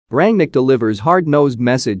Rangnick delivers hard-nosed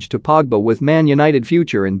message to Pogba with Man United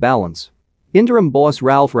future in balance. Interim boss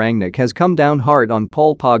Ralph Rangnick has come down hard on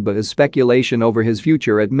Paul Pogba as speculation over his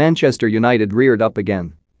future at Manchester United reared up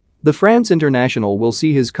again. The France international will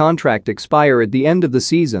see his contract expire at the end of the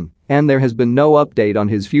season, and there has been no update on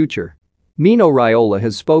his future. Mino Raiola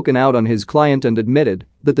has spoken out on his client and admitted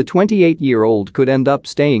that the 28-year-old could end up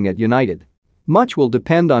staying at United. Much will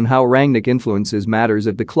depend on how Rangnick influences matters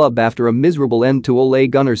at the club after a miserable end to Ole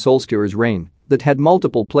Gunnar Solskjaer's reign that had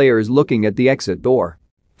multiple players looking at the exit door.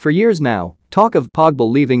 For years now, talk of Pogba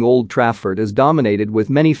leaving Old Trafford has dominated, with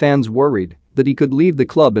many fans worried that he could leave the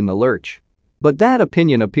club in the lurch. But that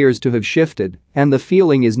opinion appears to have shifted, and the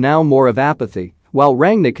feeling is now more of apathy, while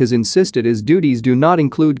Rangnick has insisted his duties do not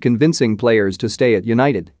include convincing players to stay at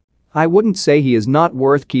United. "I wouldn't say he is not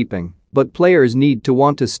worth keeping, but players need to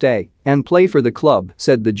want to stay and play for the club,"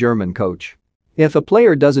 said the German coach. "If a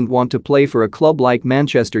player doesn't want to play for a club like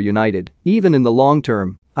Manchester United, even in the long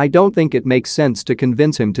term, I don't think it makes sense to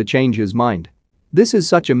convince him to change his mind. This is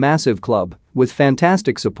such a massive club with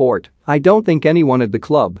fantastic support. I don't think anyone at the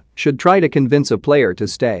club should try to convince a player to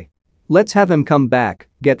stay. Let's have him come back,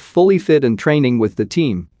 get fully fit and training with the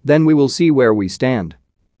team, then we will see where we stand."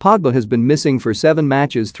 Pogba has been missing for 7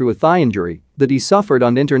 matches through a thigh injury that he suffered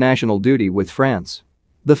on international duty with France.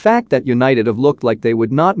 The fact that United have looked like they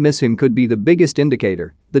would not miss him could be the biggest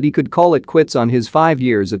indicator that he could call it quits on his 5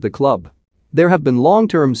 years at the club. There have been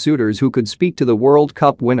long-term suitors who could speak to the World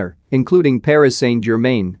Cup winner, including Paris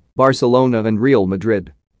Saint-Germain, Barcelona and Real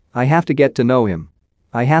Madrid. "I have to get to know him.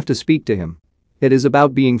 I have to speak to him. It is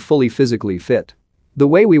about being fully physically fit. The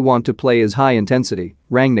way we want to play is high intensity,"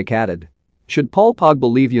 Rangnick added. Should Paul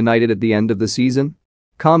Pogba leave United at the end of the season?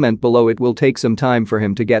 Comment below. It will take some time for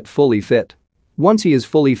him to get fully fit. Once he is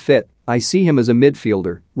fully fit, I see him as a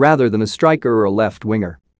midfielder rather than a striker or a left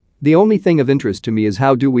winger. The only thing of interest to me is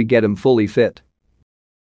how do we get him fully fit.